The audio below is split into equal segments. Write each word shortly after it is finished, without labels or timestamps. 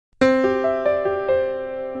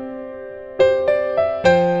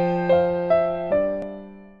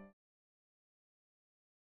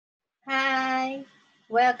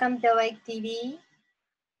welcome to Awake TV.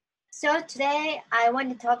 So today I want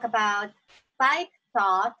to talk about 5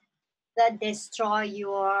 thoughts that destroy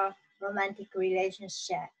your romantic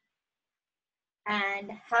relationship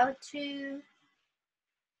and how to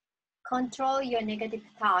control your negative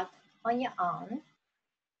thought on your own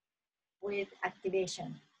with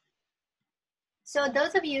activation. So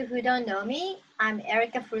those of you who don't know me, I'm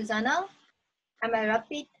Erica Fruzano. I'm a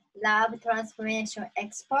rapid love transformation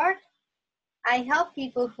expert. I help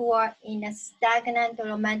people who are in a stagnant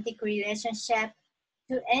romantic relationship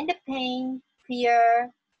to end the pain,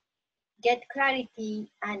 fear, get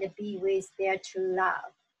clarity, and be with their true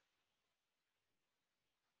love.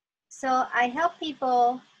 So I help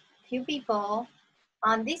few people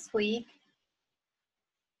on this week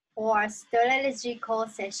for a strategy call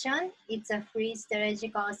session. It's a free strategy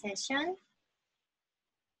call session.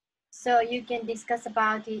 So you can discuss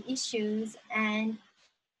about the issues and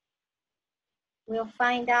we'll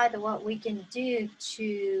find out what we can do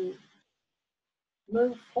to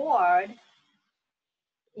move forward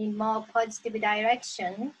in more positive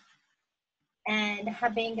direction and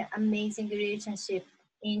having an amazing relationship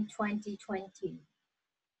in 2020.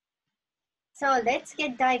 So let's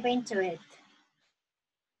dive into it.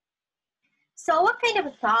 So what kind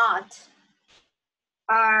of thoughts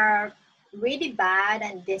are really bad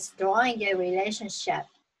and destroying your relationship?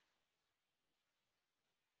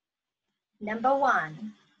 Number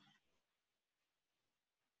 1,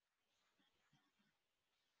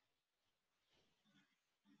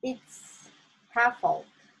 it's her fault.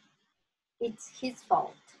 It's his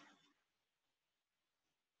fault.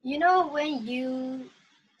 You know, when you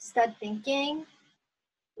start thinking,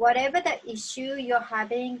 whatever the issue you're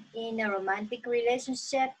having in a romantic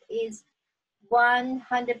relationship is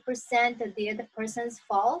 100% the other person's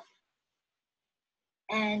fault,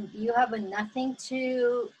 and you have nothing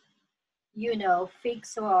to,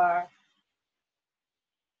 fix or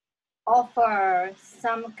offer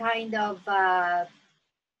some kind of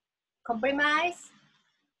compromise,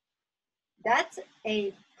 that's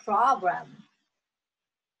a problem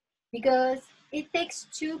because it takes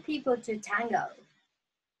 2 people to tango.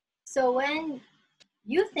 So when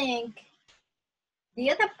you think the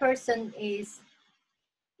other person is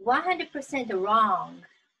 100% wrong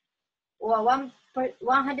or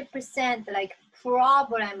 100% like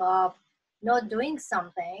problem of not doing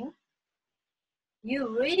something, you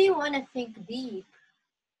really want to think deep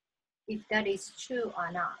if that is true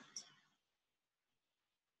or not.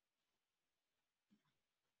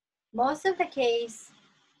 Most of the case,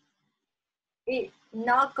 it's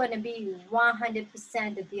not going to be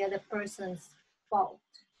 100% the other person's fault.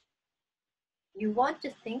 You want to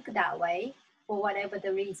think that way for whatever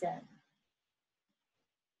the reason.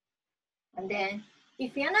 And then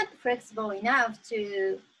if you're not flexible enough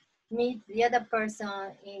to meet the other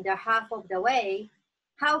person in the half of the way,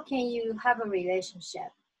 how can you have a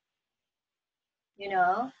relationship? You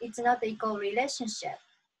know, it's not an equal relationship.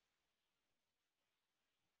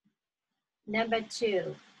 Number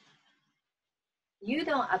 2, you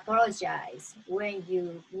don't apologize when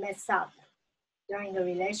you mess up during a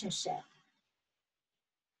relationship.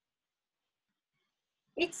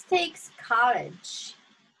 It takes courage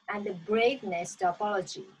and the braveness to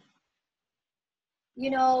apologize. You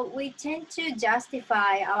know, we tend to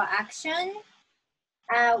justify our action.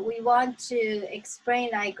 We want to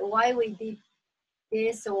explain like why we did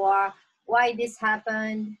this or why this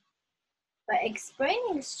happened. But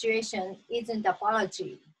explaining the situation isn't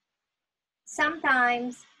apology.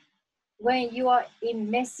 Sometimes when you are in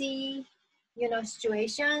messy,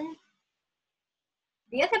 situation,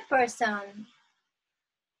 the other person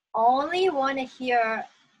only want to hear,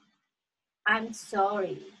 I'm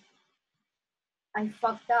sorry. I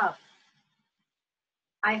fucked up.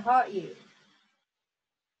 I hurt you.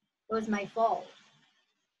 It was my fault.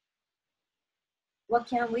 What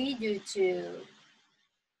can we do to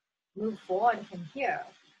move forward from here?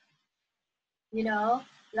 You know,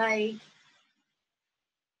 like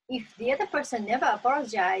if the other person never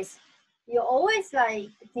apologized, you're always like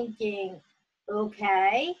thinking,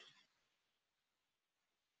 okay,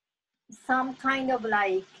 some kind of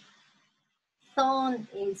like thorn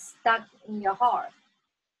is stuck in your heart.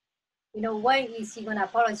 You know, when is he gonna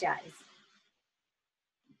apologize?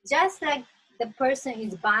 Just like the person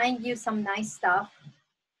is buying you some nice stuff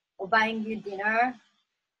or buying you dinner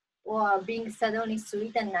or being suddenly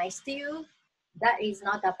sweet and nice to you, that is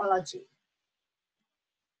not apology.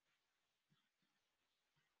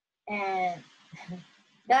 And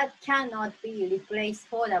that cannot be replaced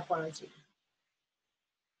for the apology.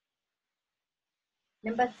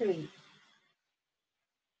 Number 3,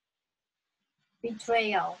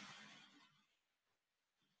 betrayal.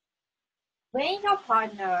 When your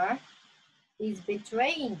partner is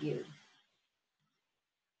betraying you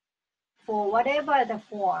for whatever the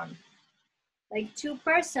form, like two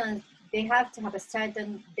persons, they have to have a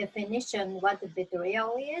certain definition what the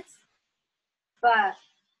betrayal is. But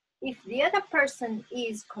if the other person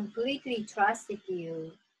is completely trusting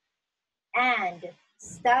you and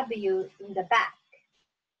stab you in the back,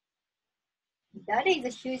 that is a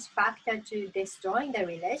huge factor to destroying the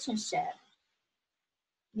relationship.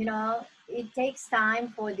 You know, it takes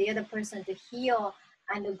time for the other person to heal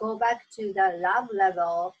and go back to the love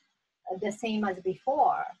level the same as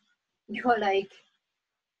before. You're like,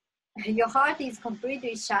 your heart is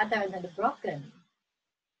completely shattered and broken,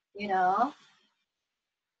 you know?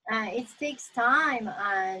 It takes time.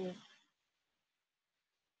 And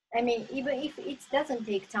I mean, even if it doesn't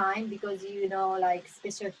take time because you know, like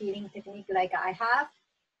special healing technique like I have,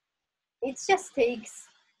 it just takes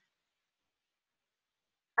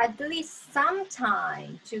at least some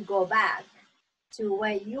time to go back to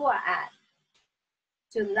where you are at,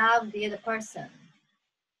 to love the other person.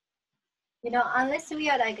 You know, unless we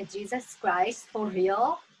are like Jesus Christ for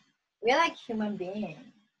real, we're like human beings.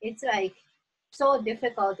 It's like so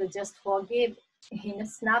difficult to just forgive in a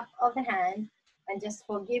snap of the hand and just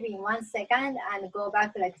forgive in 1 second and go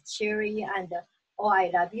back to like cheery and oh, I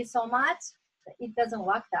love you so much. It doesn't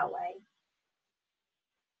work that way.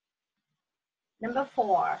 Number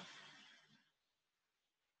 4,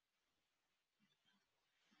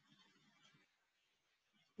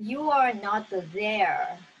 you are not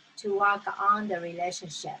there to work on the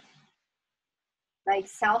relationship. Like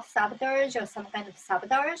self-sabotage or some kind of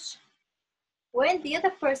sabotage. When the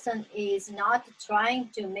other person is not trying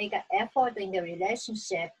to make an effort in the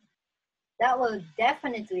relationship, that will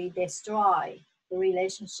definitely destroy the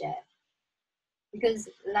relationship. Because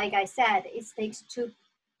like I said, it takes two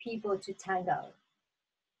people to tango.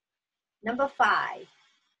 Number 5,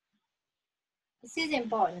 this is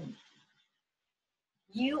important.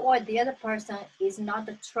 You or the other person is not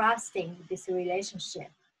trusting this relationship.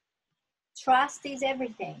 Trust is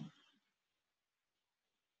everything.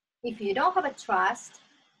 If you don't have a trust,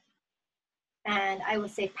 and I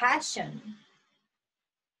would say passion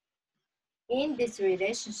in this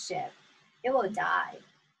relationship, it will die.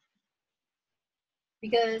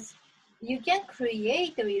 Because you can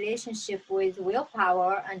create a relationship with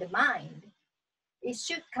willpower and mind. It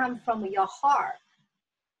should come from your heart.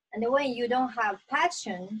 And when you don't have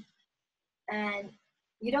passion and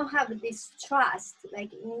you don't have this trust,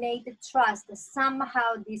 like innate trust,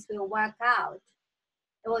 somehow this will work out,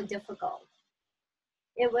 it will be difficult.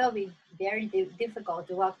 It will be very difficult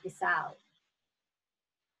to work this out.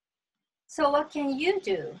 So what can you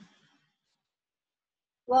do?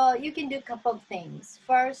 Well, you can do a couple of things.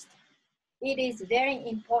 First, it is very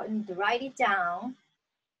important to write it down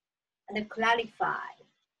and clarify.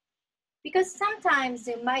 Because sometimes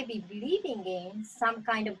you might be believing in some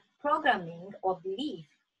kind of programming or belief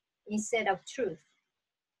instead of truth.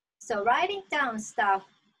 So writing down stuff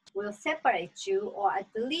will separate you, or at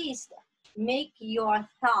least make your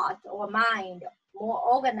thought or mind more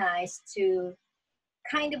organized to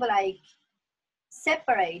kind of like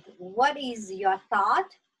separate what is your thought,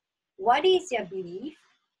 what is your belief,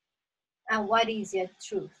 and what is your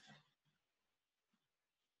truth.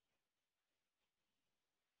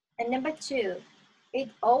 And number 2,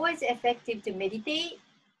 it's always effective to meditate.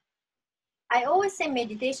 I always say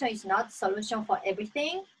meditation is not a solution for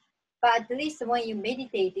everything, but at least when you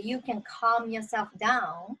meditate, you can calm yourself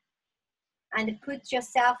down and put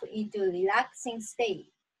yourself into a relaxing state.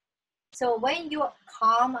 So when you're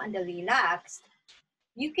calm and relaxed,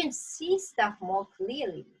 you can see stuff more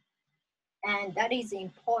clearly. And that is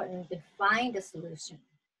important to find a solution.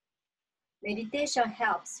 Meditation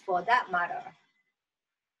helps for that matter.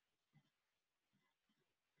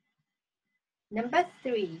 Number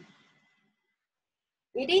 3,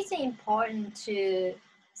 it is important to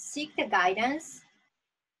seek the guidance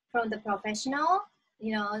from the professional.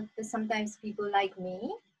 You know, sometimes people like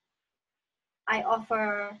me, I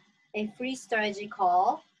offer a free strategy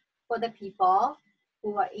call for the people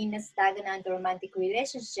who are in a stagnant romantic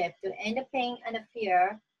relationship to end the pain and the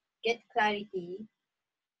fear, get clarity,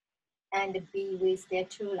 and be with their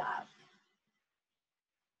true love.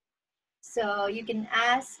 So you can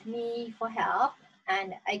ask me for help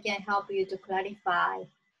and I can help you to clarify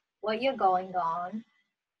what you're going on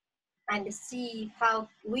and see how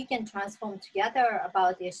we can transform together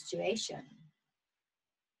about your situation.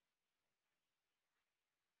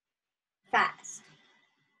 Fast.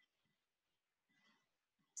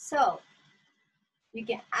 So you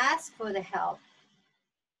can ask for the help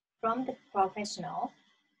from the professional,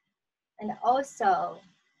 and also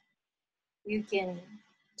You can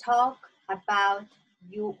talk about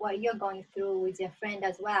what you're going through with your friend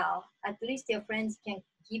as well. At least your friends can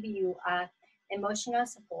give you emotional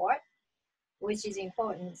support, which is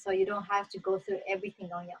important, so you don't have to go through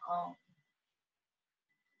everything on your own.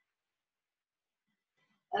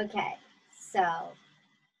 Okay, so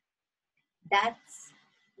that's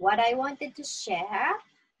what I wanted to share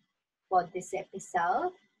for this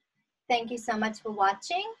episode. Thank you so much for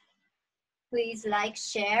watching. Please like,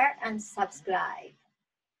 share, and subscribe.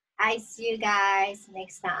 I see you guys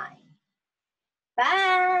next time.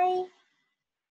 Bye.